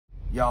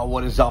Yo,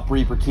 what is up,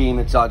 Reaper team?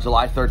 It's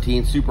July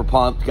 13th. Super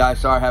pumped,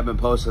 guys. Sorry I haven't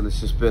been posting.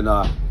 It's just been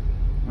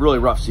really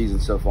rough season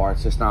so far.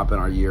 It's just not been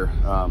our year.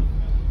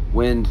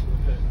 Wind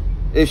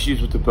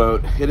issues with the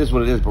boat. It is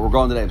what it is, but we're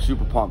going today. I'm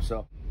super pumped.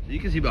 So you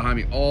can see behind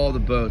me all the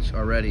boats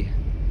already.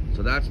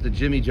 So that's the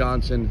Jimmy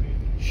Johnson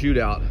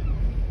shootout.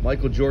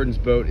 Michael Jordan's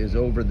boat is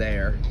over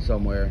there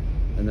somewhere,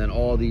 and then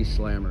all these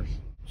slammers.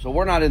 So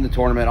we're not in the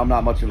tournament. I'm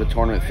not much of a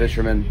tournament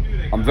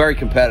fisherman. I'm very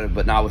competitive,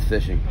 but not with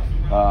fishing.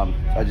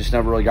 I just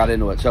never really got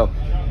into it. So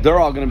they're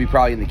all going to be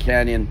probably in the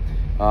canyon,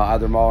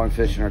 either marlin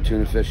fishing or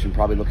tuna fishing,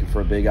 probably looking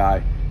for a big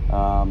eye.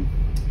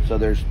 So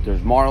there's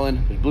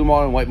marlin, there's blue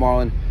marlin, white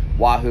marlin,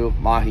 wahoo,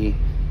 mahi,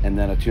 and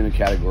then a tuna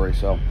category.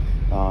 So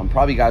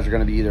probably guys are going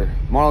to be either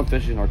marlin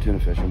fishing or tuna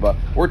fishing. But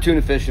we're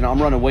tuna fishing.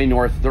 I'm running way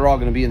north. They're all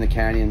going to be in the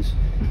canyons,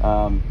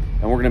 and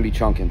we're going to be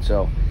chunking.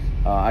 So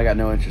I got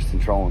no interest in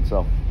trolling.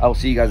 So I will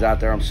see you guys out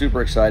there. I'm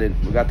super excited.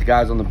 We got the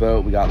guys on the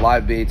boat. We got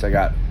live baits. I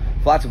got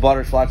flats of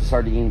butters, flats of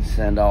sardines,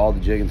 and all the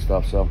jigging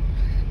stuff. So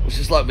wish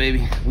us luck,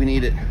 baby. We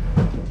need it.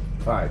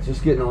 All right,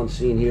 just getting on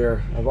scene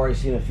here. I've already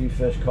seen a few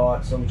fish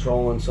caught, some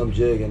trolling, some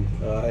jigging.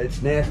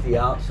 It's nasty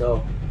out,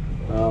 so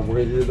we're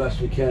gonna do the best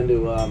we can to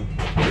you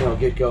know,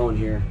 get going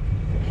here.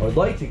 I would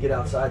like to get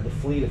outside the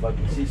fleet if I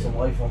can see some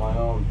life on my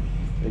own.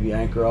 Maybe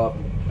anchor up,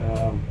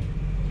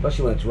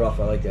 especially when it's rough.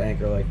 I like to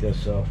anchor like this.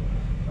 So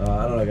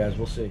I don't know, guys.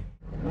 We'll see.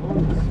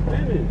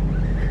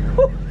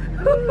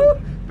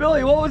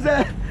 Billy, what was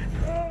that?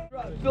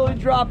 Billy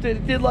dropped it.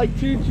 It did like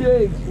 2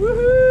 jigs.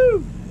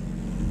 Woohoo!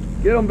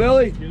 Get him,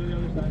 Billy.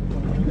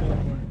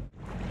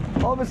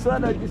 All of a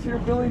sudden, I just hear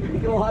Billy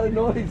making a lot of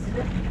noise.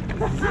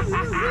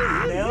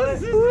 Nailed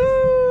it?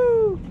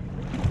 Woo!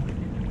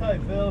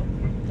 Tight, Bill.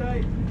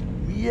 Tight.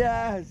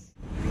 Yes.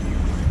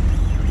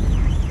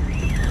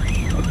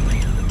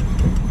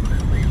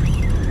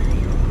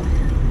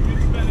 Keep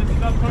spending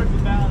stuff towards the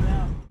bow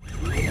now.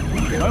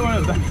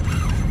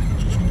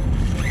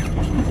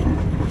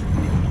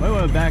 Might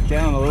want to back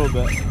down a little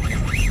bit.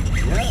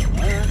 Yeah,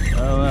 alright. I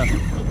don't know.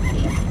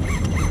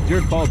 It's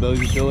your call, Bill.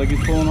 You feel like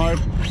he's pulling hard?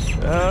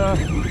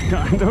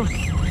 Kind of.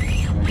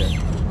 Okay.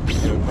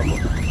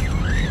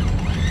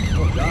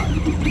 Oh, God.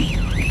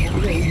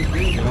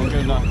 Don't get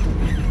enough.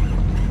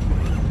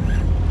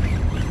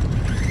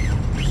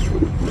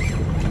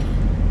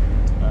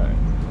 Alright.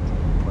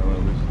 Might want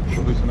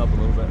to loosen up a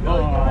little bit.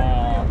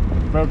 Oh,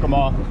 broke them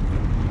off.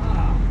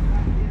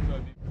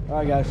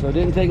 Alright, guys, so it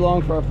didn't take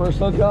long for our first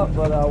hookup,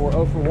 but we're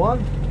 0 for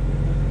 1.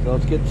 So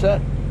let's get set.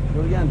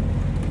 Do it again.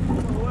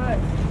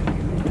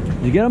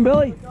 Did you get him,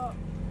 Billy?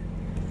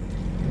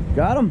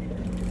 Got him?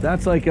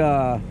 That's like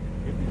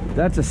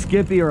that's a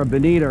skippy or a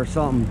bonita or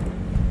something.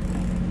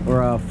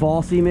 Or a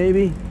falsie,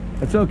 maybe.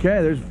 It's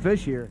okay, there's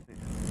fish here.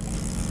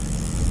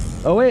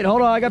 Oh wait,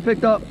 hold on, I got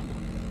picked up.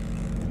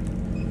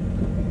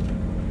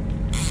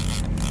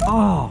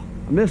 Oh,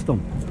 I missed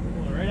him.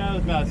 Well, right out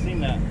of his mouth, seen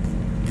that.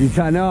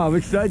 I know, I'm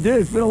excited.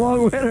 Dude, it's been a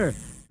long winter.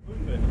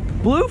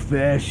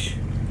 Bluefish.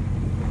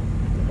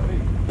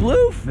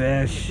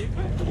 Bluefish.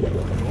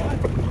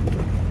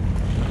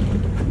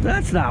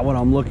 That's not what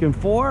I'm looking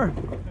for.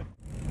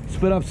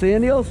 Spit up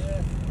sand eels?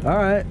 Yeah. All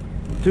right.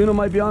 Tuna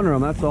might be under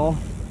them, that's all.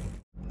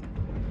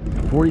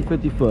 40,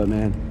 50 foot,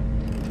 man.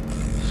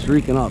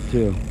 Streaking up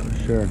too, for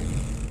sure.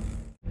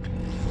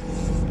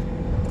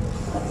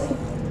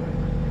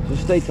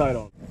 Just stay tight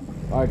on.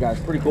 All right, guys,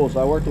 pretty cool. So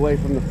I worked away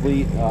from the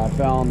fleet. I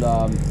found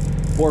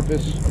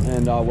porpoise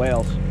and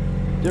whales.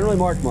 Didn't really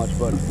mark much,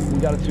 but we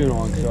got a tuna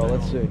on, so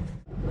let's see.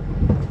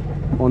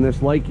 On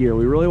this light gear,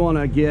 we really want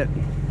to get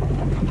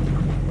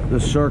the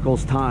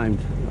circles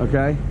timed,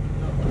 okay?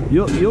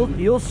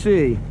 You'll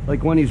see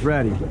like when he's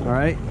ready, all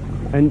right?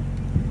 And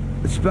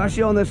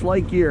especially on this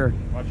light gear,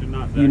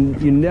 you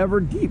never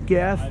deep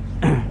gaff.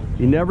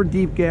 You never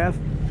deep gaff,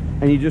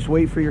 and you just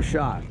wait for your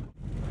shot.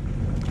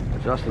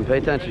 Justin, pay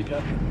attention.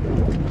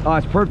 Oh,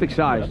 it's perfect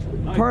size.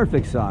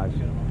 Perfect size.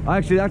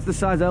 Actually, that's the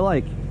size I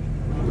like.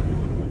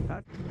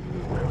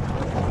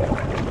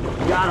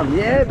 Got him.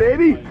 Yeah,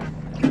 baby.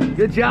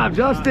 Good job,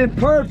 Justin.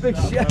 Perfect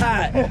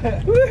shot.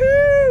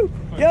 Woohoo!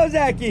 Yo,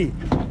 Zachy.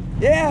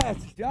 Yeah,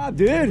 good job,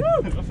 dude.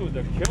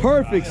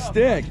 Perfect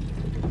stick.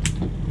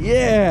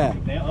 Yeah.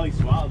 Oh, he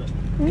swallowed it.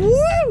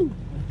 Woo!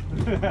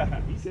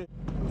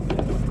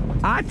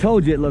 I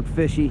told you it looked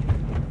fishy.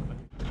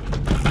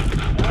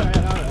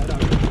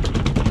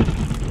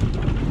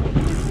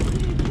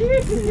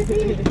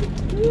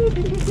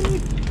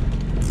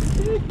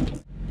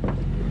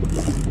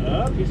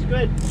 Oh, he's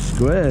squid.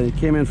 Squid. It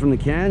came in from the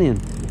canyon.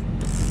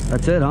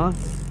 That's it, huh?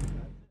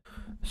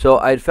 So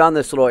I had found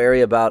this little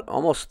area about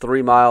almost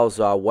 3 miles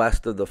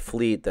west of the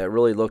fleet that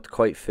really looked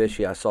quite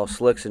fishy. I saw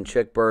slicks and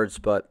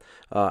chickbirds, but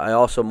I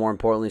also, more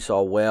importantly,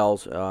 saw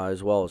whales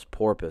as well as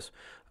porpoise.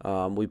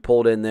 We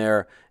pulled in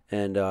there,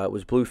 and it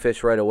was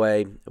bluefish right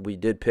away. We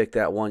did pick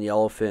that one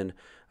yellowfin.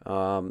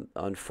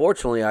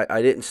 Unfortunately,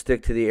 I didn't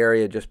stick to the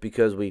area just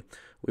because we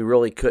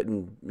really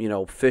couldn't, you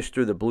know, fish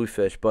through the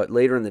bluefish. But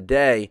later in the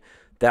day,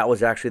 that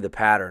was actually the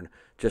pattern.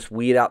 Just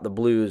weed out the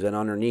blues, and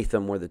underneath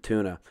them were the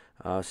tuna.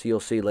 So you'll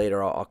see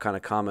later I'll kind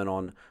of comment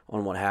on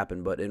what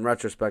happened. But in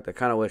retrospect, I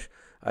kind of wish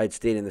I had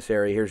stayed in this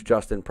area. Here's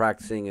Justin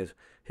practicing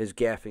his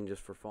gaffing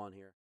just for fun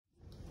here.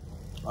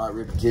 All right,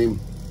 Reaper team.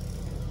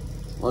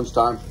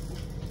 Lunchtime,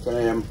 10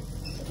 a.m.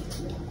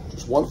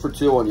 Just 1 for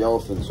 2 on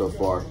yellowfin so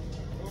far.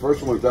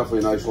 First one was definitely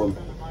a nice one.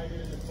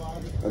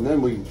 And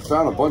then we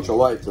found a bunch of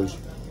life. There's,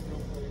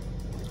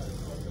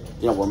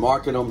 you know, we're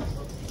marking them.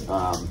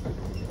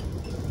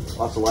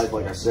 Lots of life,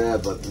 like I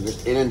said, but they're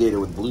just inundated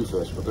with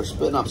bluefish. But they're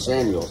spitting up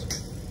sand eels.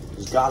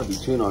 There's got to be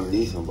tuna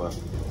underneath them, but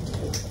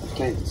I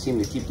can't seem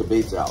to keep the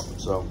baits out.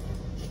 So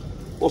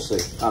we'll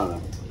see. I don't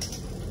know.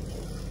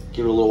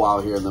 Give it a little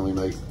while here, and then we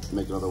may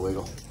make another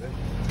wiggle.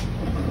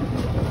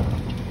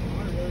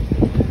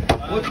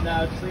 No,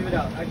 just leave it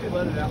out. Actually,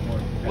 let it out more.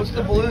 What's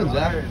the balloon,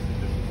 Zach?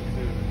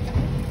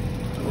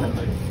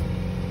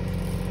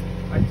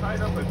 I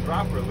tied up a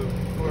dropper loop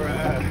for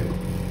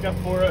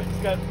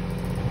it's got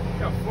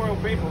four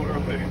bait holder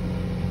on it.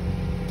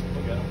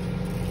 Look at him.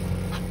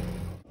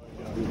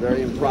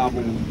 Very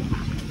improbable.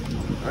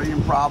 Very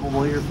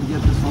improbable here if we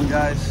get this one,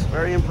 guys.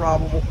 Very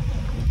improbable.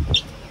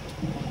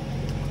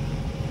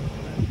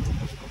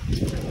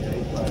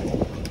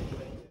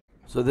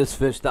 So this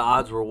fish, the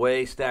odds were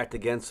way stacked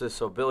against us.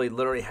 So Billy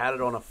literally had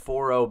it on a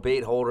 4.0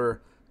 bait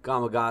holder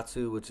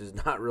Gamakatsu, which is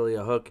not really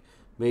a hook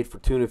made for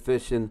tuna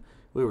fishing.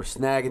 We were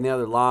snagging the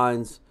other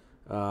lines.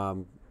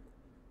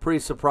 Pretty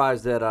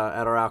surprised at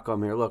our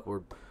outcome here. Look,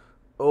 we're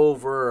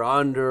over,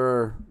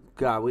 under.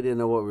 God, we didn't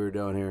know what we were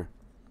doing here.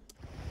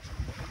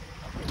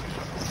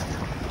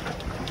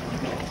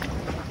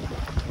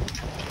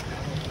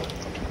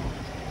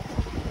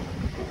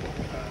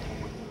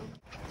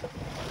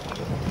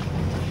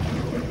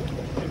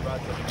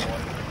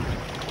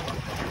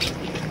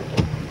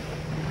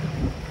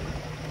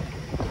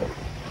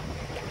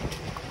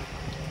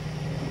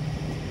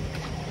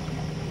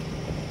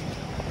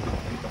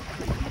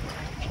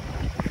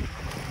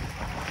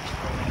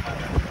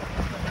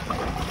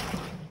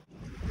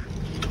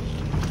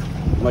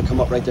 He might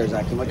come up right there,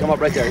 Zach. He might come up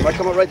right there. He might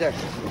come up right there.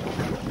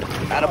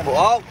 Attaboy.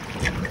 Oh,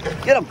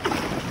 get him.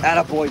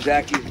 Attaboy,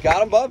 Zach. You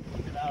got him, bub?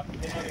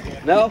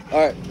 No? All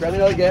right. Grab me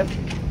another game.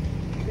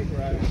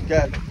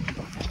 Okay.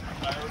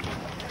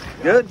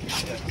 Good?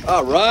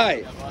 All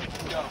right.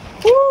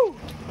 Woo!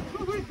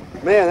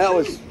 Man, that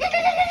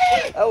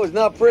was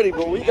not pretty,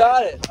 but we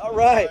got it. All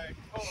right.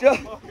 Show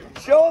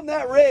him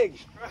that rig.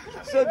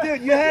 So,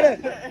 dude, you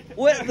had to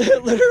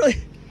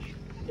literally.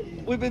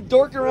 We've been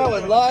dorking around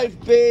with live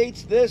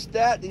baits, this,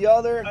 that, the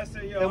other.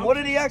 And what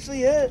did he actually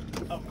hit?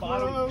 A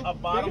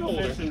bottom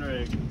fishing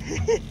rig.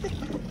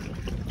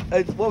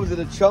 What was it,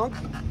 a chunk?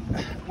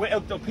 Wait, a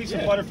piece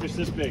of butterfish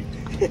this big.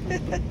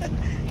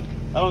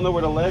 I don't know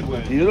where the leg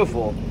went.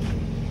 Beautiful.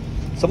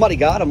 Somebody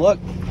got him, look.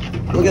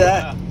 Look at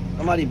that.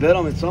 Somebody bit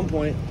him at some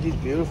point. He's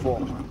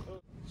beautiful.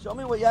 Show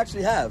me what you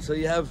actually have. So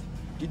you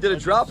did a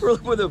dropper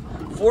with a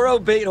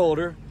 4.0 bait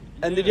holder.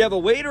 And did you have a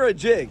weight or a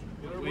jig?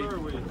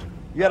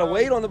 You had a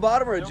weight on the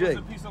bottom or a jig? There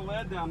was a piece of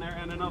lead down there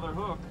and another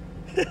hook.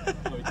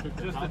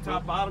 Just a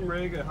top bottom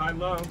rig at high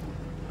low.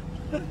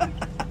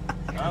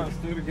 Let's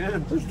do it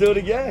again. Let's do it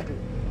again.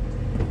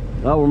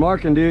 Oh, we're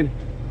marking, dude.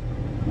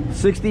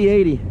 60,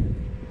 80.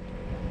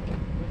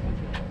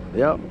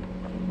 Yep.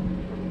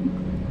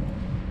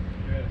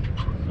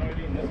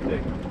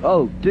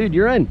 Oh, dude,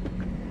 you're in.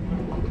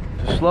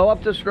 Slow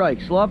up to strike.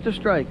 Slow up to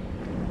strike.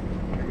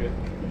 You're good.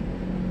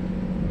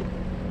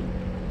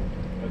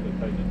 That's a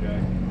tight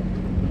jack.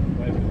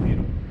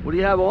 What do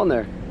you have on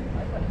there?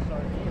 I got a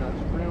sardine. I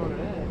just reeled it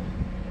in.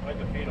 I like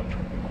to feed them.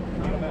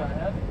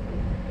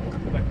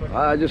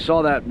 I just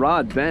saw that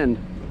rod bend.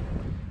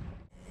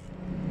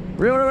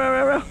 Reel, reel,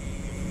 reel, reel.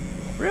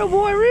 Reel,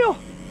 boy, reel.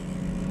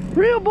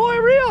 Reel, boy,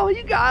 reel.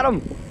 You got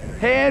him.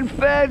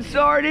 Hand-fed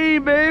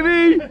sardine,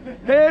 baby.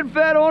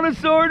 Hand-fed on a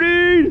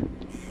sardine.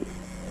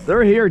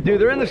 They're here,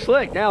 dude. They're in the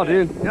slick now,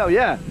 dude. Oh,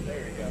 yeah. There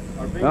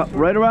you go.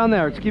 Right around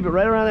there. Let's keep it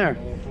right around there.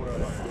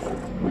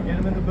 We get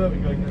them in the boat. We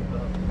go get them.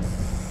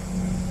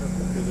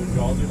 Because their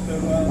jaws are so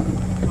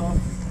soft.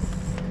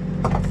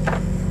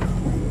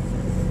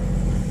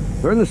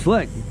 They're in the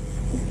slick.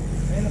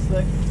 In the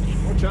slick.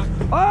 More chuck.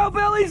 Oh,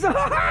 Billy's!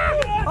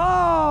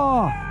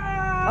 Oh!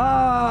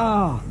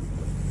 Oh!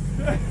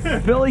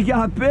 Billy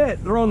got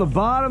bit. They're on the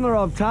bottom. They're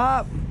up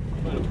top.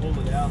 I'm gonna pull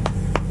it out.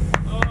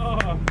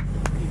 Oh!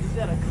 You just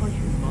had a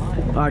country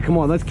mile. All right, come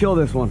on. Let's kill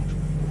this one.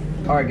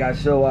 All right, guys.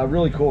 So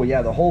really cool.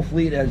 Yeah, the whole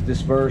fleet has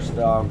dispersed.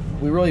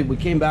 We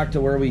came back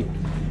to where we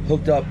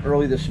hooked up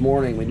early this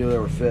morning. We knew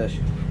there were fish.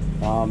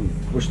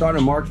 We're starting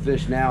to mark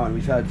fish now, and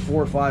we've had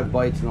 4 or 5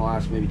 bites in the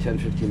last maybe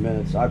 10-15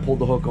 minutes. I pulled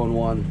the hook on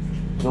one.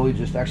 Billy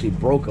just actually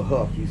broke a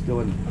hook. He's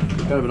doing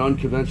kind of an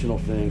unconventional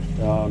thing.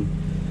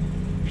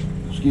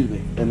 Excuse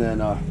me. And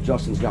then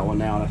Justin's got one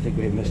now, and I think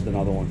we missed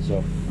another one.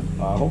 So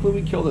hopefully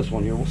we kill this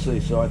one here. We'll see.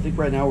 So I think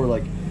right now we're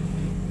like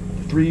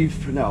 2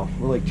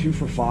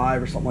 for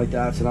 5 or something like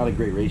that. It's not a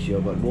great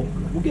ratio, but we'll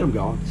get them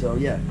going. So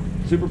yeah,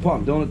 super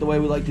pumped. Doing it the way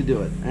we like to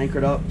do it.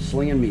 Anchored up,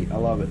 slinging meat. I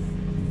love it.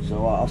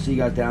 So I'll see you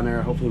guys down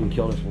there. Hopefully we can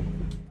kill this one.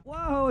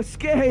 Whoa, a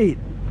skate.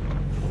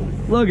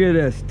 Look at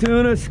this.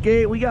 Tuna,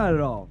 skate, we got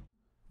it all.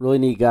 Really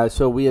neat, guys.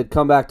 So we had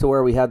come back to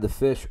where we had the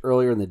fish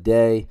earlier in the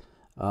day,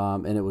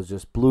 and it was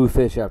just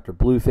bluefish after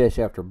bluefish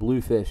after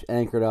bluefish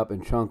anchored up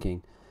and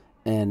chunking.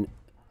 And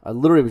I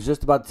literally was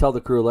just about to tell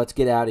the crew, let's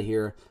get out of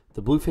here.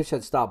 The bluefish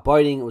had stopped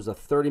biting. It was a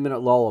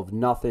 30-minute lull of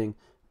nothing.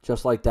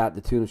 Just like that,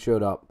 the tuna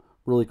showed up.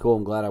 Really cool.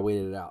 I'm glad I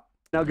waited it out.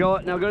 Now go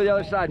to the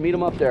other side. Meet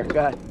them up there. Go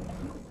ahead.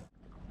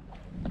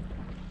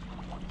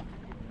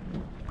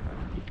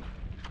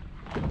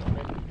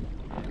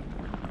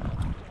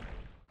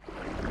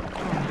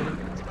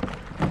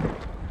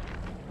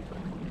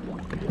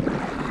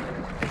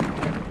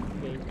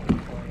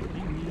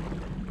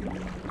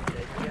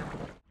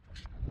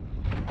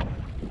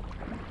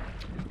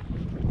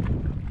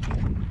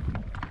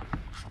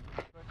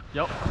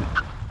 Yep.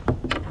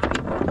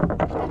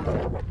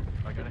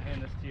 I gotta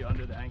hand this to you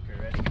under the anchor,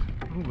 right?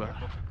 Ooh,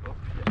 oh,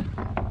 shit.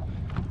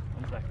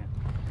 1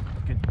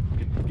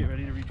 second. Get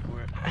ready to reach for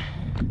it.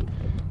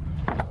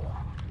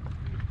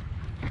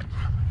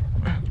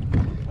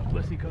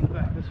 Lissy comes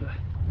back this way.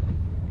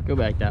 Go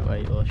back that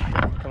way, you little shit.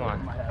 Come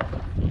on.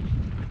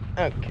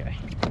 Okay.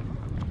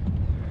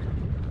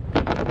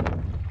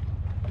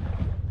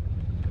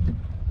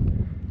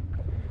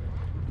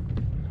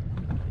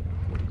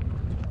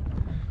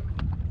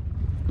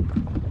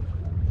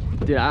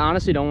 Dude, I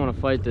honestly don't want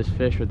to fight this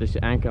fish with this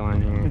anchor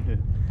line here.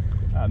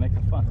 It makes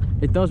it fun.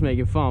 It does make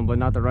it fun, but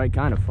not the right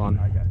kind of fun.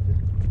 I got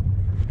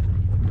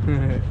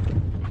you.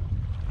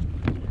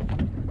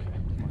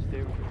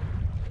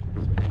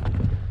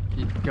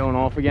 You going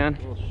off again?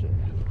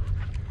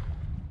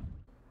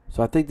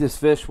 So I think this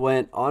fish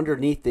went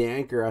underneath the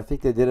anchor. I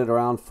think they did it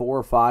around 4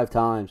 or 5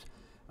 times.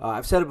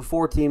 I've said it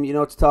before, team. You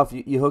know, it's tough.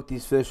 You hook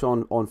these fish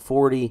on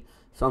 40,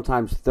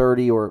 sometimes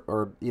 30,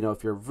 or you know,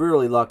 if you're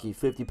really lucky,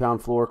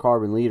 50-pound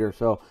fluorocarbon leader.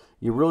 So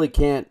you really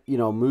can't, you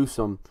know, moose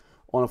them.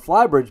 On a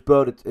flybridge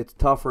boat, it's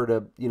tougher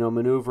to, you know,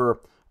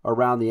 maneuver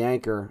around the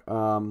anchor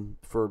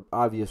for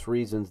obvious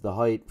reasons. The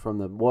height from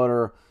the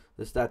water,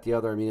 this, that, the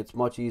other. I mean, it's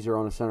much easier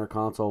on a center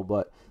console,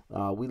 but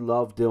we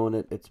love doing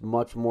it. It's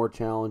much more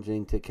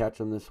challenging to catch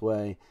them this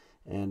way,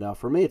 and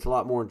for me, it's a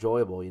lot more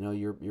enjoyable. You know,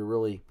 you're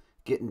really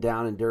getting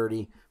down and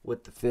dirty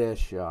with the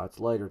fish. It's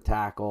lighter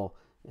tackle,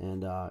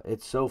 and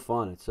it's so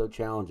fun. It's so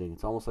challenging.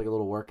 It's almost like a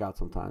little workout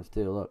sometimes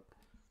too. Look.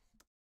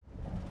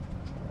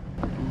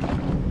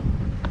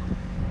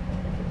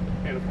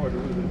 Can't afford to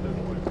lose it this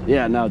way.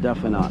 Yeah, no,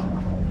 definitely not.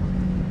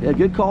 Yeah,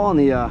 good call on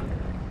the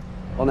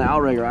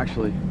outrigger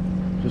actually.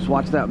 Just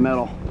watch that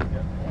metal.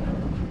 Yeah.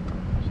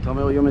 Just tell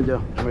me what you want me to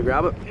do. Can we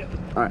grab it? Yeah.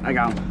 All right, I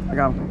got him. I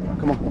got him.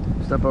 Come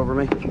on, step over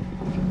me.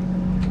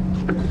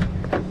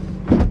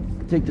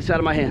 Take this out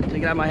of my hand.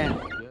 Take it out of my hand.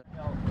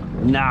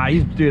 Nah,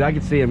 dude, I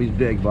can see him. He's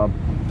big, bub.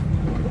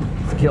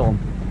 Let's kill him.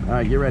 All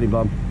right, get ready,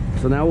 bub.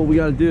 So now what we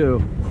got to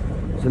do,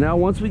 so now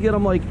once we get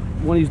him, like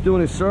when he's doing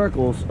his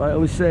circles, I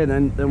always say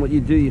then what you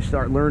do, you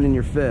start learning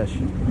your fish.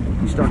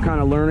 You start kind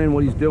of learning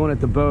what he's doing at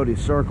the boat, his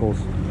circles.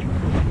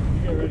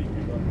 Get ready,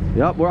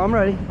 Yep, well, I'm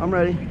ready. I'm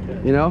ready.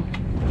 You know?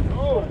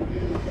 Oh,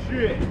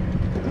 shit.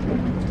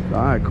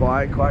 All right,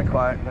 quiet, quiet,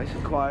 quiet. Nice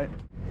and quiet.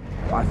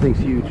 Oh, that thing's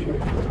huge.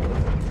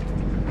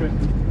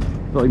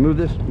 Billy, move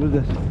this,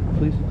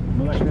 please.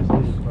 Move like this,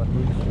 please.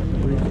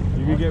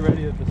 You can get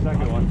ready at the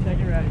second one.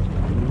 Second ready.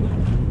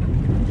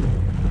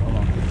 Hold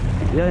on.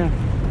 Yeah.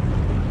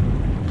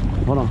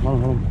 Hold on.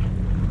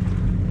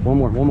 One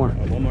more. One more.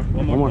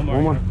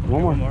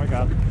 I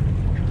got it.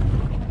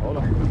 Hold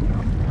on. You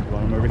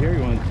want him over here?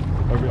 You want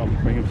over? I'll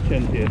bring his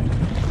chin to you.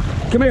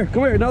 Come here.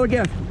 Another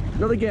gaff.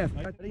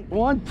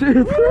 1,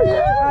 2, 3.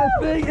 That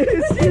thing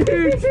is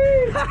huge.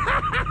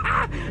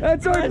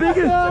 That's our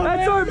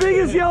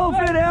biggest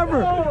yellowfin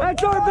ever.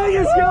 That's our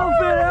biggest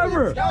yellowfin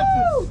ever.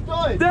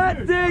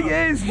 That thing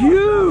is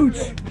huge.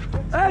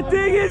 That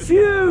thing is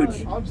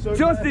huge. So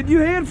Justin, you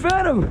hand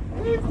fed him.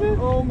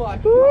 Oh my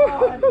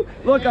god.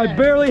 Look, I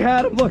barely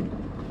had him. Look.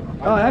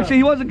 Actually,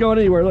 he wasn't going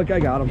anywhere. Look, I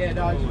got him. Yeah,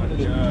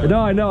 no, no,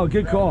 I know.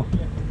 Good call.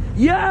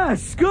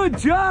 Yes, good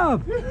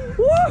job.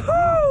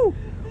 Woohoo!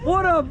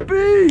 What a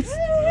beast!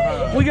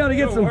 We got to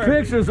get some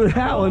pictures with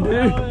that one,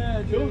 dude.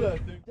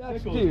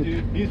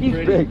 Dude,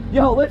 he's big.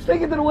 Yo, let's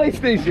take it to the weigh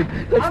station.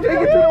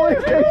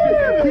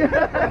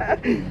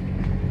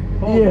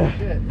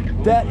 Yeah.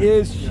 That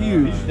is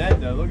huge. He's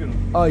dead though, look at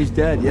him. Oh, he's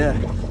dead, yeah.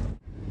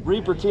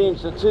 Reaper team,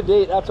 so to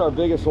date, that's our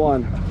biggest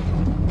one.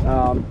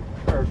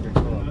 Perfect.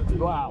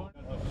 Wow.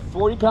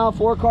 40-pound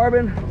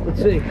fluorocarbon.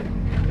 Let's see.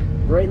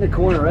 Right in the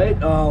corner, right?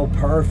 Oh,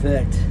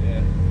 perfect.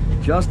 Yeah.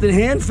 Justin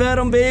hand fed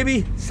him,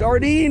 baby.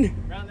 Sardine.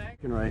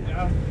 Right.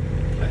 Yeah.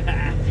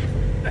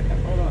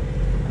 Hold on.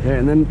 Yeah,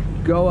 and then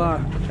go,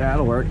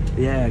 that'll work.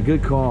 Yeah,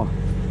 good call.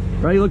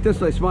 Ready, look this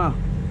way, smile.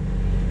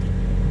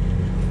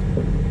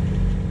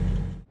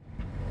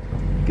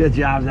 Good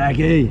job,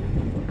 Zachy.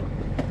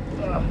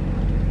 Holy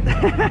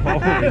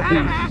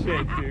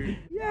shit, dude.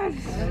 Yes.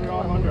 Get your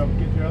other under.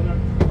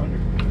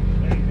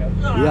 There you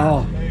go.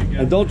 Yo,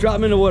 and don't drop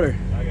him in the water.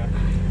 I got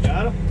him.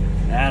 Got him?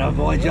 Atta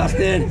boy,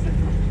 Justin.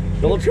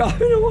 Don't drop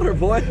him in the water,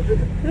 boy.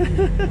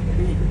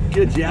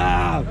 Good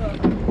job.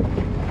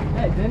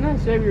 Hey, didn't I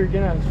say we were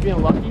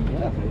feeling lucky?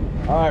 Yeah,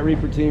 baby. All right,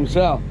 Reaper team.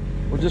 So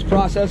we're just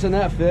processing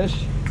that fish.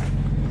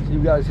 So you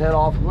guys head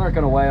off. We're not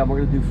gonna weigh them.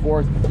 We're gonna do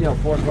fourth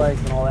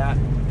legs and all that.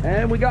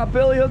 And we got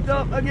Billy hooked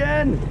up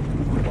again.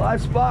 Live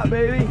spot,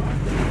 baby.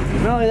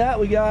 Not only that,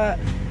 we got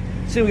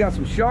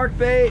some shark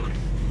bait.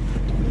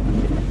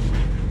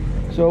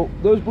 So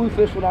those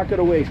bluefish we're not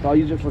gonna waste. I'll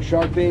use it for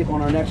shark bait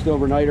on our next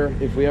overnighter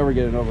if we ever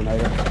get an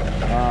overnighter.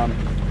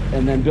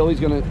 And then Billy's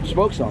gonna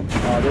smoke some.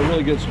 They're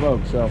really good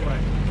smoked. So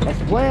that's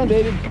the plan,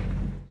 baby.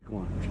 Come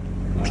on.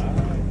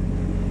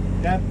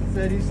 Captain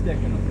said he's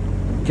sticking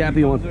them.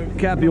 Cappy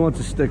wants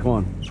to stick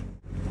one.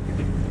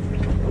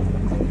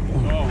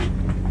 Oh.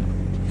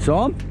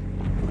 Saw him?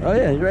 Oh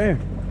yeah, he's right here.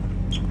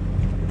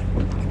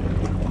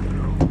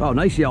 Oh,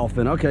 nice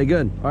yellowfin. Okay,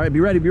 good. All right, be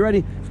ready, be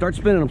ready. Start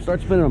spinning them,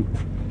 start spinning them.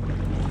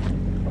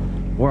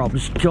 Or I'll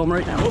just kill him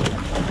right now.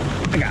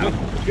 I got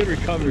him. Good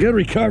recovery. Good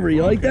recovery,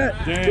 you like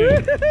that?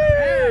 Dang.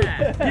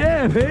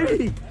 Yeah,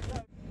 baby.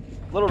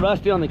 A little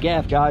rusty on the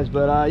gaff, guys,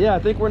 but yeah, I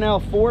think we're now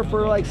 4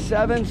 for like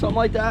 7, something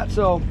like that.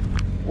 So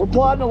we're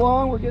plodding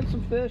along, we're getting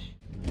some fish.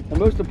 And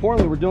most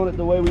importantly, we're doing it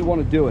the way we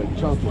want to do it,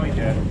 chunking. Like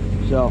that.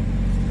 So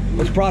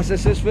let's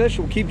process this fish.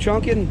 We'll keep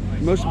chunking.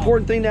 The most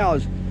important thing now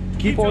is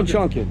keep on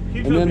chunking.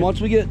 Keep and then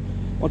chunking.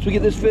 once we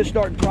get this fish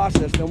starting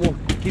processed, then we'll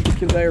keep the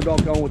conveyor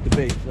belt going with the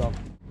bait. So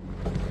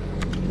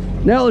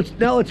now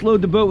let's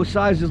load the boat with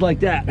sizes like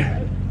that.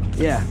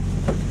 Yeah.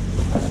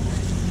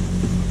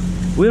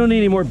 We don't need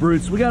any more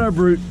brutes. We got our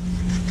brute.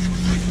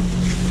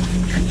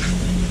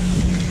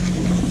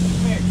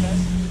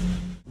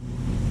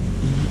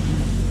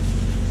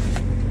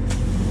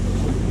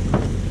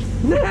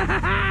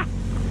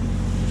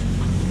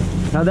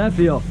 How'd that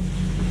feel?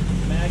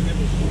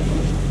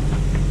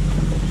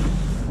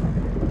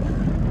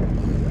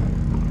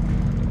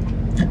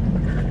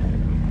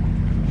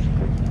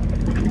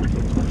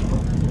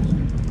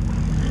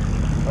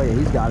 Oh yeah,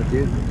 he's got it,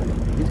 dude.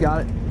 He's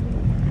got it.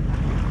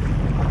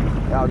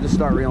 Yeah, I'll just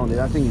start reeling, dude.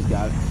 I think he's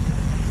got it.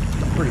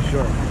 I'm pretty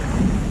sure.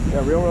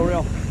 Yeah,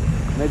 reel.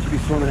 They should be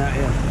swimming out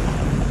here.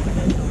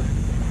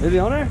 Is he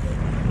on there?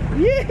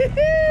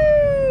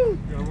 Yee-hoo!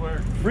 Good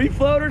work. Free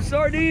floater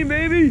sardine,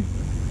 baby.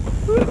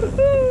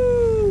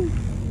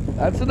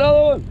 That's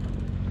another one.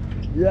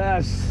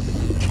 Yes.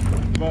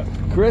 But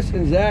Chris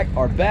and Zach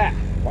are back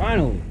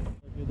finally.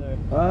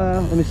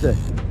 Let me see.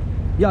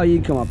 Yeah, you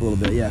can come up a little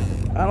bit. Yeah,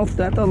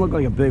 that doesn't look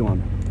like a big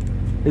one.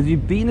 Is he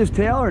beating his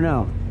tail or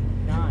no?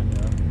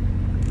 Kinda.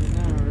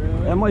 Not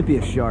really. That might be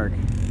a shark.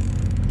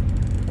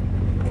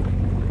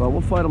 But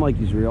we'll fight him like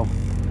he's real.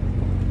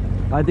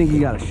 I think he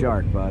got a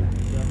shark, bud.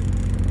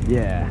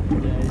 Yeah.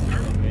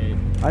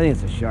 I think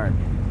it's a shark.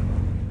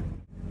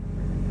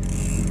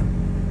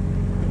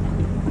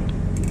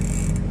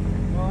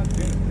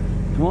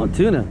 Come on,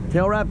 tuna.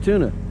 Tail wrap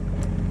tuna.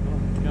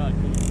 God,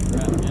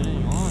 crap, get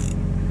it on.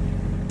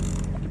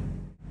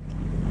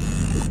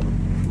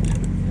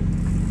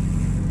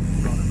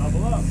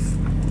 double up.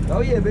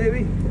 Oh yeah,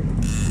 baby.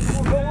 Come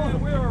on, go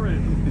on. We're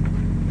already.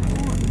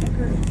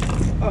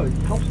 Oh, it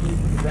helps me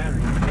with the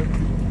battery.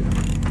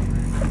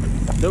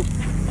 Nope.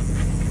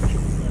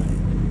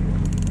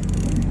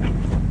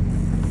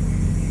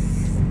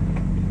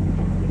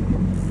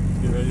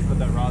 Get ready to put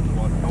that rod in the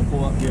water. Don't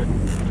pull up here.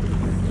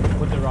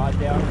 Put the rod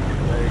down.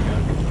 There you go.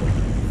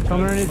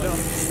 Coming underneath them.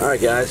 All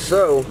right, guys.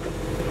 So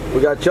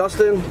we got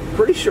Justin,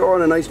 pretty sure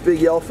on a nice big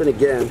yellowfin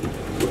again,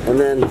 and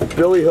then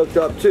Billy hooked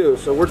up too.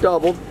 So we're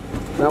doubled.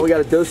 Now we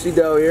got a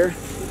do-si-do here.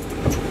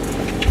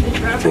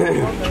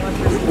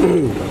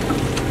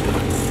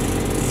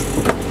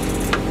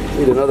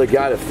 Need another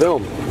guy to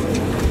film.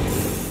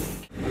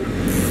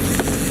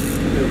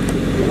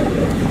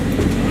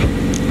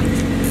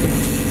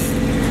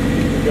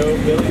 Go,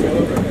 Billy, go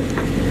over.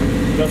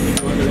 Justin,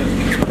 go under that.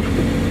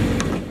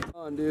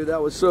 Come on, dude,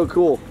 that was so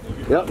cool.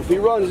 Yep, if he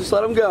runs, just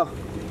let him go.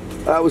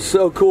 That was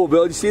so cool,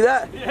 Bill. Did you see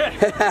that?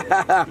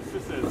 Yeah.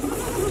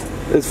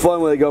 It's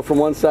fun when they go from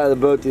one side of the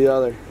boat to the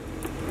other.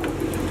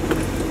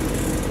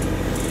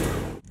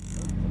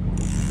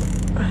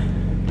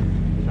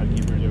 Try to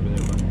keep yours over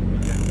there, bud.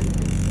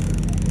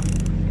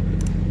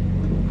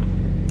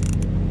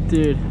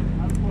 Dude.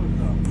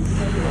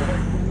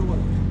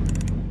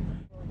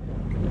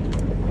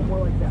 More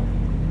like that.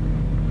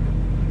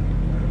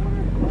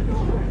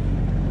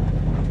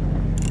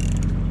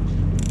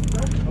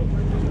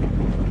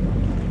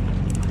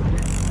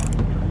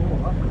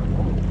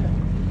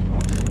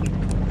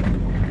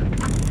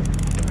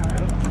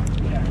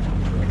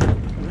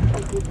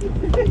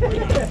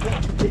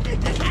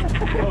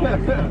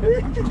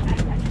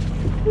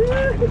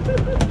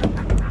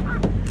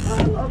 I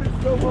love it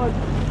so much.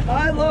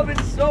 I love it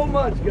so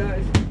much,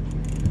 guys.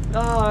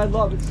 Oh, I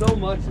love it so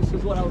much. This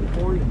is what I was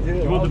born to do.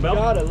 You want the belt?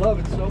 God, I love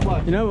it so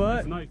much. You know what?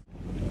 It's nice.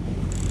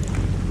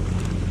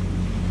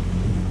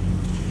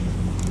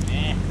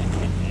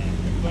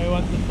 Everybody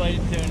wants to play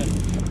tuna.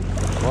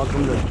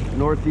 Welcome to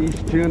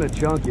Northeast Tuna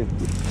Chunking.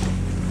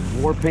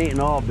 War paint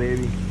and all,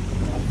 baby.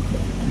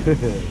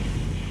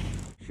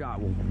 Shot,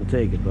 we'll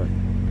take it, but.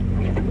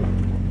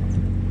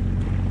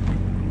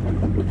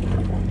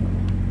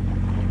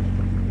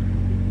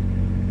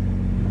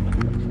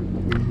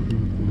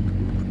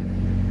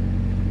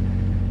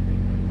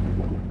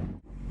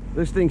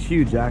 This thing's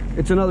huge, Zach.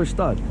 It's another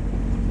stud.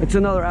 It's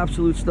another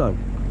absolute stud.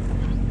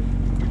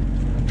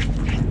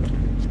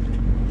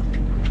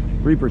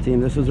 Reaper team,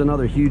 this is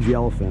another huge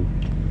yellowfin.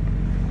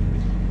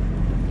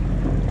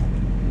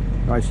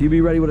 All right, so you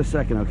be ready with a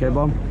second, okay,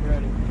 bub?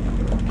 Ready.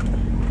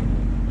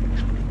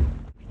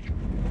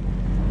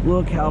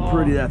 Look how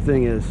pretty that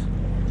thing is.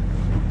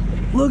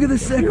 Look at the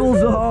sickles.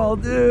 Oh,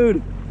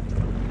 dude.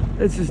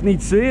 It's just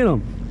neat seeing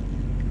them.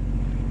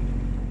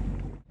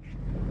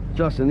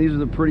 Justin, these are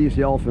the prettiest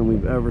yellowfin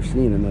we've ever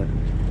seen in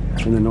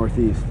the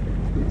Northeast.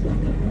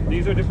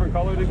 These are different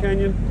colors in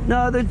Canyon?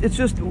 No, it's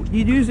just, you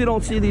usually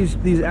don't see these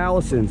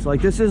Allisons.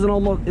 Like this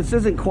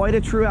isn't quite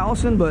a true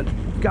Allison, but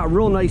it's got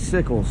real nice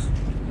sickles.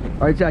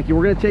 All right, Zachy,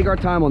 we're gonna take our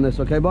time on this,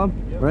 okay, bub?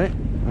 Yep. Right?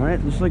 All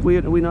right, just like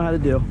we know how to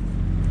do. You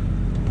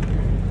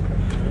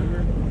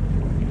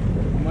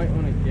might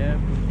want to gaff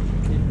it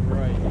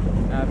right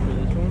after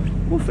this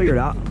one. We'll figure it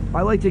out.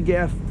 I like to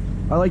gaff.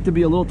 I like to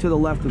be a little to the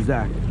left of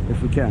Zach,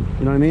 if we can.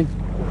 You know what I mean?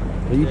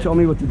 But you tell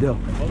me what to do.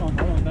 Hold on,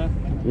 man.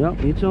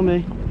 Yep, you tell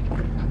me.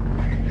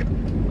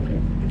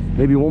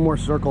 Maybe one more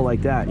circle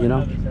like that, you know?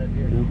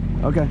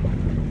 Yeah. Okay.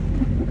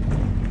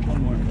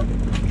 One more.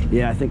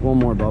 Yeah, I think one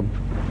more, bub.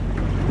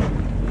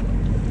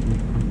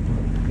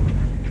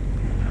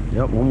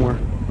 Yep, one more.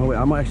 Oh wait,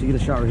 I might actually get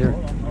a shot right here.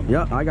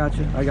 Yep, I got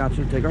you. I got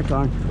you. Take our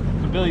time.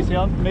 So Billy, see,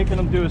 I'm making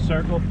them do a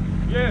circle.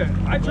 Yeah,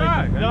 I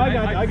tried. No,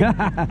 I got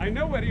I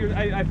know what he was.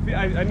 I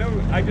know.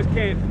 I just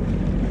can't.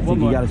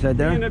 Think you got his head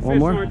Me there? and the One fish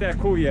more? aren't that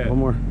cool yet. One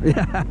more.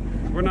 Yeah.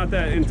 We're not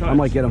that in touch. I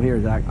might get him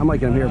here, Zach. I might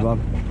get him here, bub.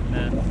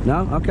 Nah.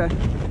 No? Okay.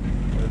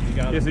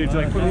 Yeah, so you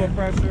like put a little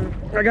pressure.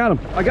 I got him.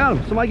 I got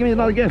him. Somebody give me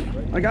another gift.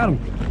 I got him.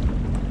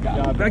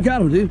 I got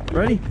him, dude.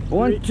 Ready?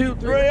 1, 2,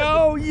 3.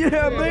 Oh,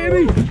 yeah,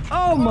 baby.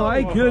 Oh,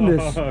 my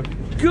goodness.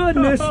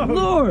 Goodness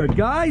Lord,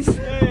 guys.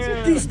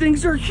 These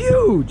things are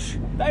huge.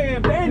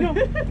 Damn, Daniel.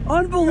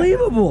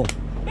 Unbelievable.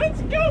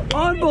 Let's go.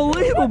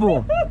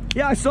 Unbelievable.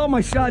 Yeah, I saw my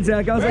shot,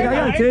 Zach. I was like, I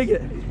got to take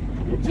it.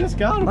 Just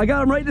got him. I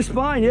got him right in the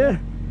spine, yeah.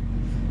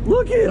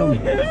 Look at him.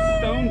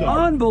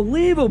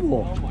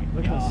 Unbelievable. Oh my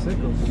Look at the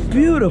sickles.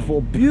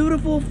 Beautiful,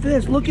 beautiful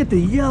fish. Look at the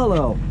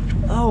yellow.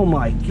 Oh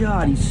my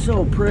God, he's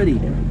so pretty.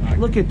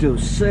 Look at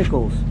those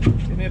sickles.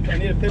 I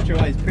need a picture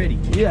while he's pretty.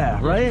 Yeah,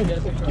 right?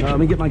 Let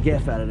me get my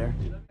gaff out of there.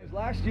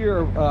 Last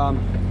year,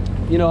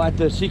 you know, at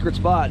the secret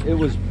spot, it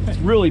was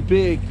really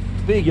big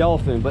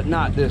yellowfin, but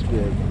not this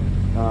big.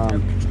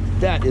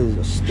 That is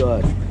a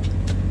stud.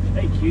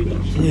 Hey, cutie.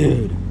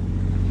 Dude,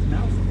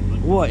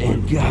 what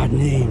in God's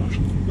name?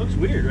 Looks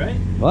weird, right?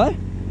 What?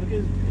 Look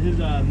at his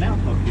mouth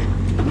hook here.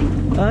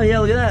 Oh yeah,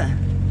 look at that.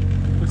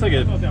 Looks like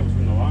I thought that was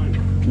from the line.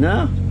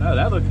 No,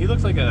 No, he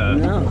looks like a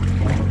no.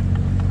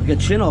 Like a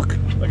chinook.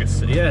 like a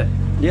yeah.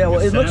 Yeah, well,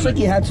 Like a it looks like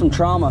he had some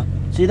trauma.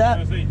 See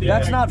that? Yeah.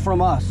 That's not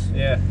from us.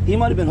 Yeah. He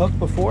might have been hooked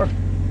before.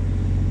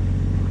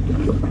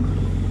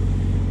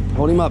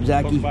 Hold him up,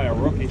 Zachy. Hooked by a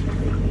rookie.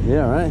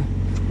 Yeah, right.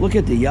 Look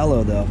at the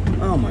yellow, though.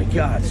 Oh my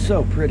God,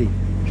 so pretty.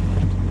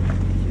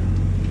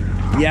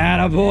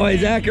 Yeah, boy,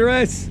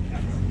 Zacharias.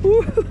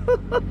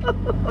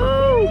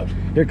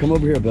 Here, come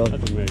over here, Bill.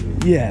 That's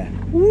amazing. Yeah.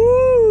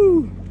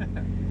 Woo!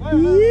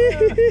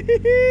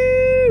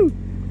 Yee-hoo!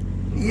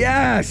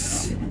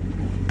 Yes!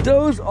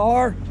 Those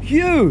are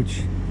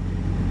huge.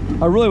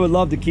 I really would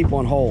love to keep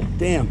one whole.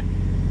 Damn.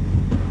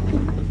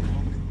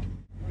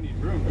 We need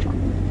room.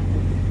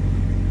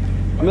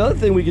 Another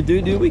thing we could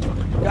do, dude,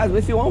 guys,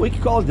 if you want, we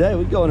could call it a day.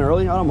 We can go in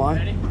early. I don't mind.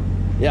 Ready?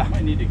 Yeah.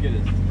 Might need to get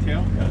his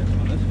tail cut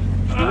on this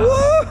one.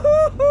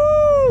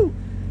 Woo-hoo-hoo!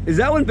 Is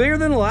that one bigger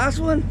than the last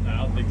one? I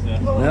don't think so.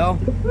 No?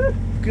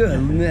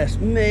 Goodness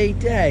me,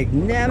 dang,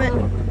 nabbit.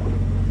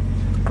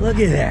 Look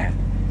at that.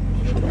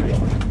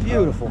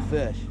 Beautiful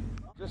fish.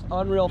 Just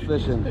unreal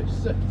fishing.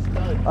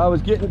 I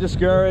was getting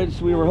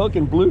discouraged. We were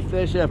hooking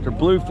bluefish after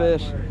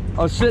bluefish.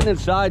 I was sitting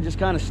inside just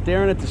kind of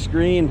staring at the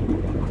screen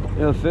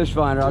in the fish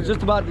finder. I was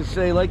just about to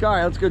say, like, all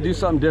right, let's go do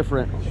something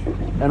different.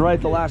 And right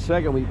at the last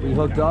second, we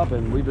hooked up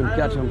and we've been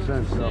catching them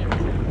since. So,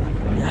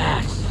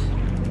 yes.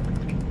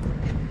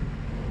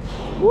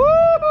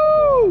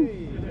 Woo!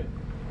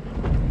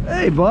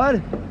 Hey,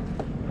 bud.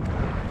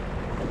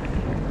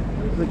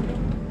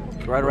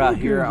 Right around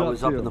here, I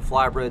was up in the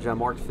fly bridge. I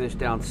marked fish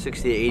down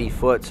 60 to 80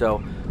 foot,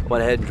 so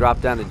went ahead and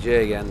dropped down the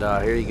jig, and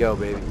here you go,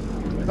 baby.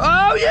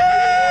 Oh,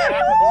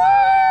 yeah!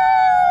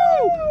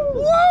 Woo!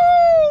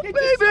 Woo,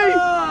 baby!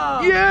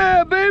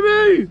 Yeah,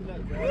 baby!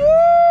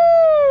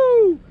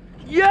 Woo!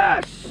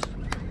 Yes!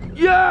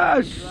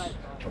 Yes!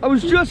 I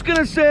was just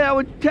gonna say I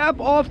would tap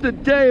off the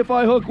day if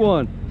I hook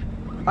one.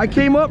 I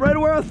came up right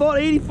where I thought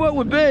 80 foot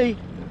would be,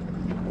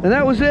 and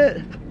that was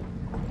it.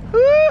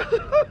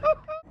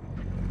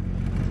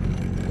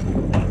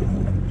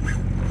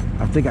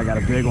 I think I got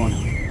a big one.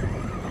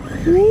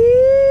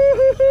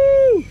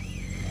 Woo-hoo-hoo!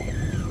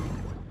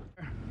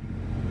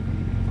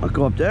 I'll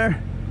go up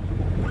there.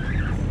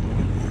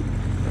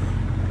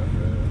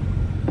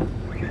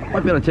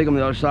 Might be able to take them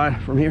the other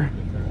side from here.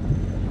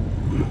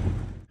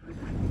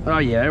 Oh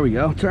yeah, there we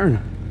go. Turn.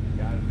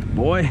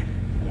 Boy.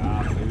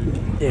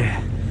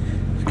 Yeah.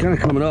 It's kind of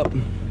coming up.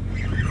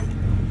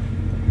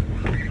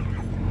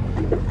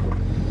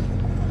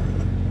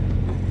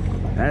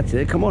 That's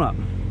it. Come on up.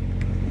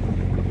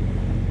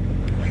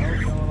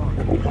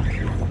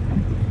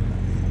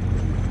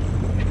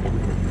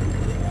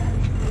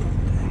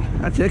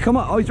 That's it. Come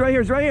on. Oh, he's right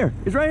here. He's right here.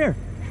 He's right here.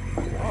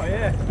 Oh,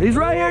 yeah. He's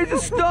right here. He's a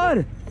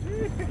stud.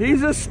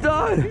 He's a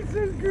stud. He's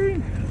so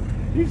green.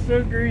 He's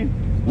so green.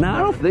 No, I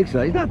don't think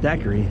so. He's not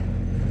that green.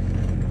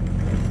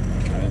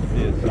 I didn't see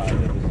his size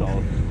of the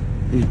salt.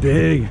 He's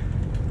big. Yeah,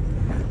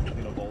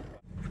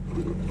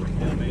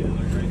 made it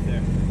look right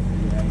there.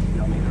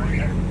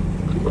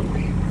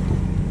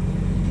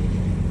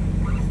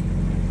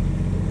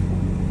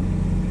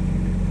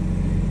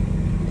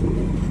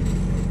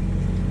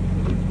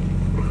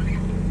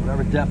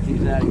 Whatever depth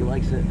he's at, he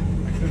likes it.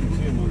 I couldn't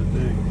see him on the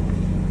thing.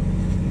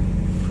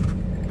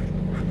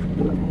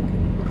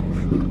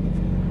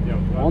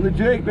 On the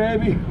jig,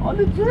 baby. On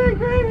the jig,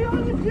 baby.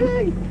 On the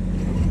jig.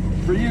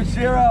 For you,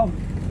 Ciro.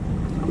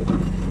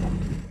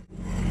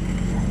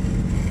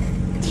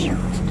 It's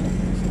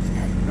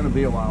gonna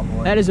be a while,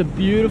 boy. That is a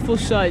beautiful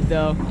sight,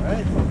 though.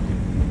 Right?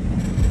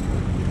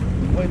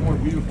 Way more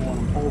beautiful on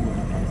a pole.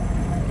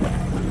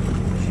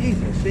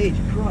 Jesus H.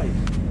 Christ.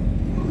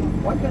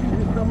 Why can't you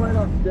just come right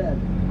off dead?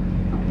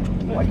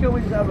 Why can't we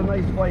just have a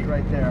nice fight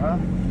right there, huh?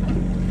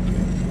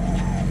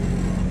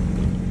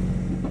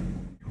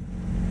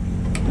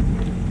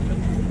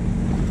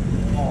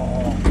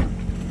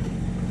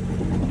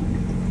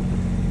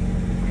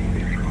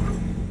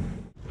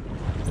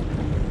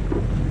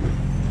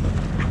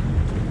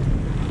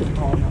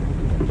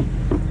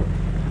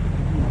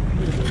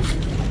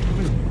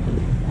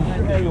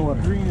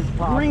 Green is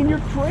popping. Green, you're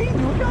crazy.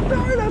 Look how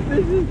tired that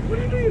fish is. What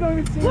do you mean? I don't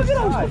even see Look his at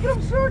him. size. Look at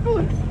him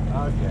circling.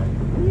 Okay.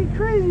 You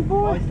crazy, All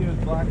boy. I see was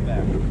black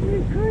back.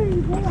 You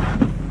crazy, boy.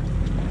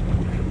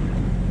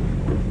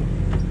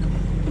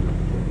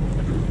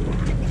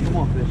 Come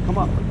on, fish. Come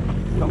up.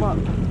 Come up.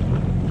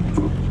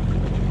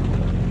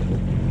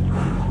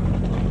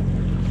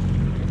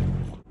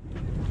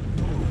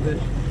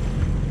 Fish.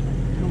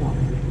 Come on.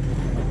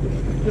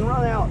 You can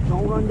run out.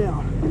 Don't run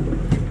down.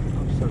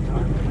 I'm so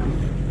tired right now.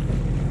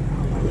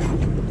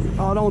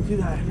 Oh, don't do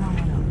that. No, no,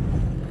 no.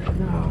 No,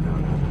 no, no,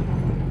 no, no.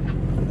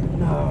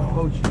 No,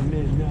 Ho Chi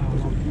Minh, no,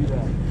 don't do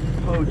that.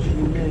 Ho Chi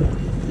Minh.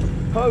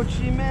 Ho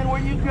Chi Minh,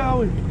 where you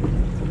going?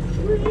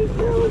 Where you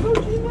going, Ho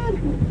Chi Minh?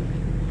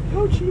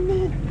 Ho Chi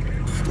Minh.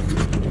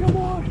 Come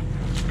on.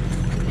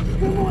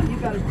 Come on, you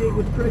gotta dig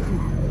with Chrissy.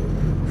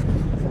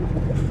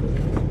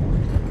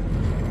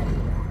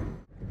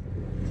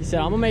 He said,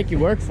 I'm gonna make you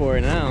work for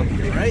it now.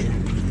 Right?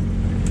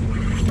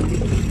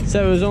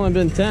 So it's only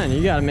been 10.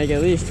 You gotta make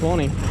at least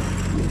 20.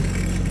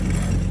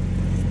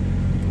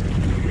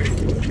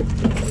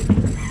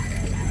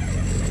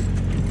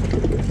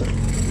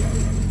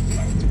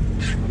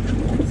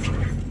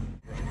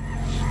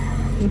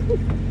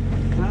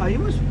 No, he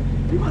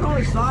went on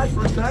his side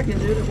for a second,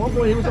 dude. At one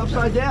point he was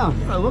upside down.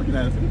 I'm looking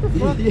at it. What the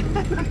fuck? Yeah.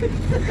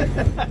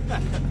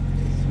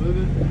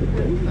 Swimming.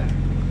 Who's that?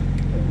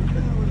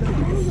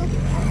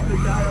 The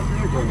guy up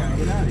there going,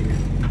 get out of here.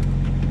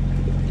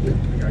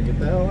 I gotta get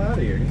the hell out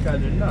of here. These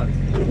guys are nuts.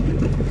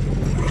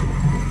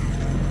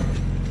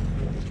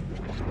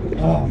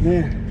 Oh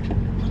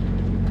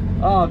man.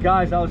 Oh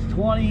guys, I was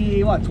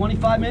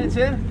 25 minutes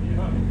in?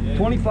 Yeah.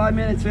 25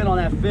 minutes in on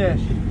that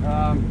fish.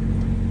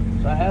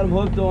 So I had him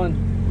hooked on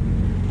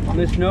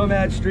this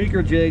Nomad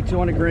streaker jig,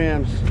 200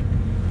 grams.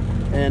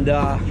 And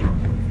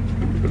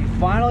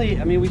finally,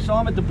 I mean, we saw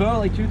him at the boat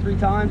like 2-3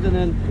 times, and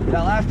then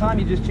that last time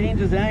he just changed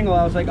his angle.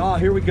 I was like, oh,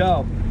 here we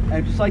go.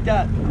 And just like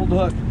that, pulled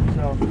the hook.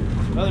 So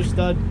Another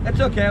stud. that's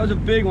okay. It was a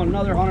big one,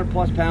 another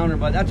 100+ pounder,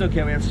 but that's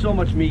okay. We have so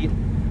much meat.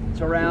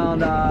 It's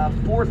around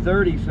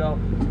 4:30, so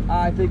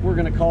I think we're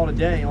gonna call it a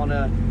day on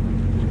a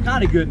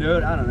kind of good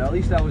note. I don't know. At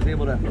least I was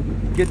able to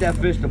get that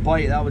fish to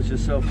bite. That was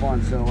just so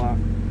fun. So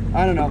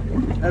I don't know.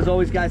 As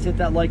always, guys, hit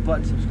that like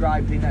button,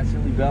 subscribe, ding that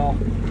silly bell.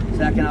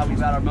 Second, we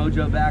got our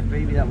mojo back,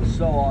 baby. That was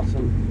so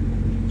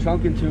awesome.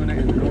 Chunking tuna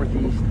in the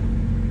Northeast.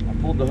 I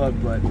pulled the hook,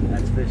 but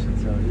that's fishing,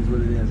 so it is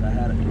what it is.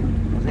 I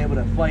was able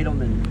to fight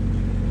them, and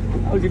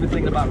I was even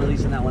thinking about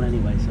releasing that one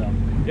anyway. So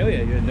Oh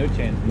yeah, you had no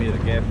chance for me to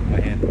gap with my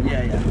hand.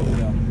 yeah.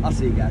 So I'll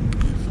see you guys.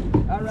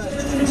 All right.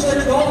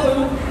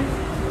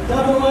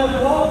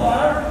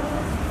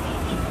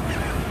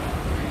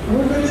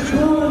 We're going to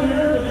crew in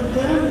here to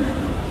contend,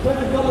 take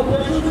a couple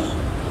pictures.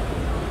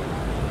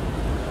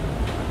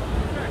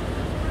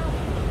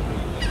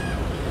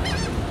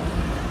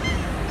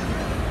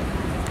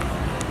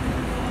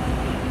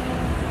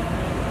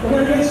 We're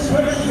going to get some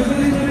pictures of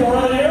these people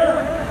right here.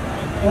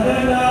 And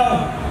then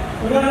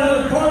we got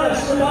another car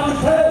that's still on the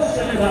tail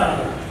sticking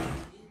out.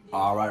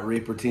 All right,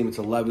 Reaper team, it's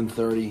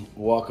 11:30.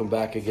 Welcome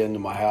back again to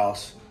my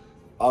house.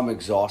 I'm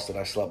exhausted.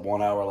 I slept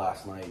 1 hour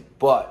last night,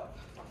 but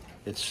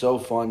it's so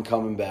fun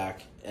coming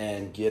back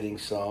and getting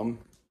some.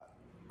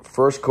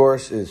 First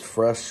course is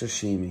fresh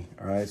sashimi.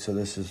 All right, so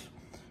this is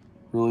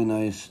really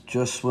nice.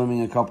 Just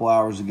swimming a couple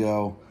hours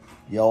ago.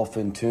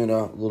 Yellowfin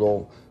tuna, a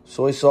little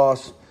soy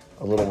sauce,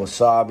 a little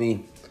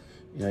wasabi.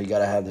 You know, you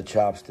gotta have the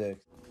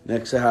chopsticks.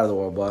 Nick, say hi to the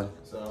world, bud.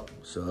 What's up?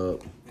 What's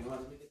up?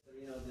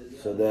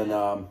 So then,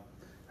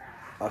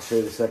 I'll show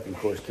you the second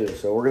course too.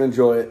 So we're gonna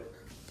enjoy it.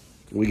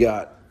 We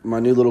got my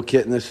new little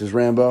kitten. This is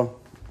Rambo.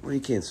 Well, you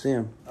can't see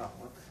him.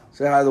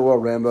 Say hi to the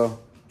world, Rambo.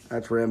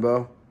 That's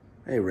Rambo.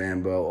 Hey,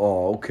 Rambo.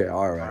 Oh, okay.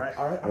 All right.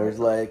 There's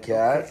Lake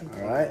Cat.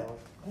 All right.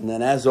 And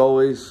then, as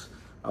always,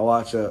 I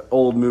watch an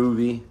old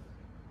movie,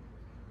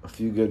 A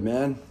Few Good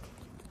Men.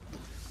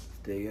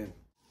 Dig in.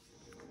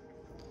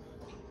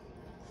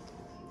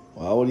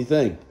 Well, what do you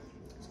think?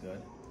 It's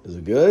good. Is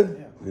it good?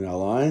 Yeah. You're not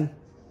lying?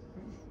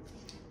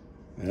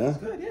 Yeah? It's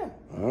good, yeah.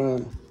 All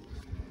right.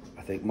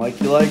 I think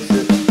Mikey likes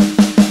it.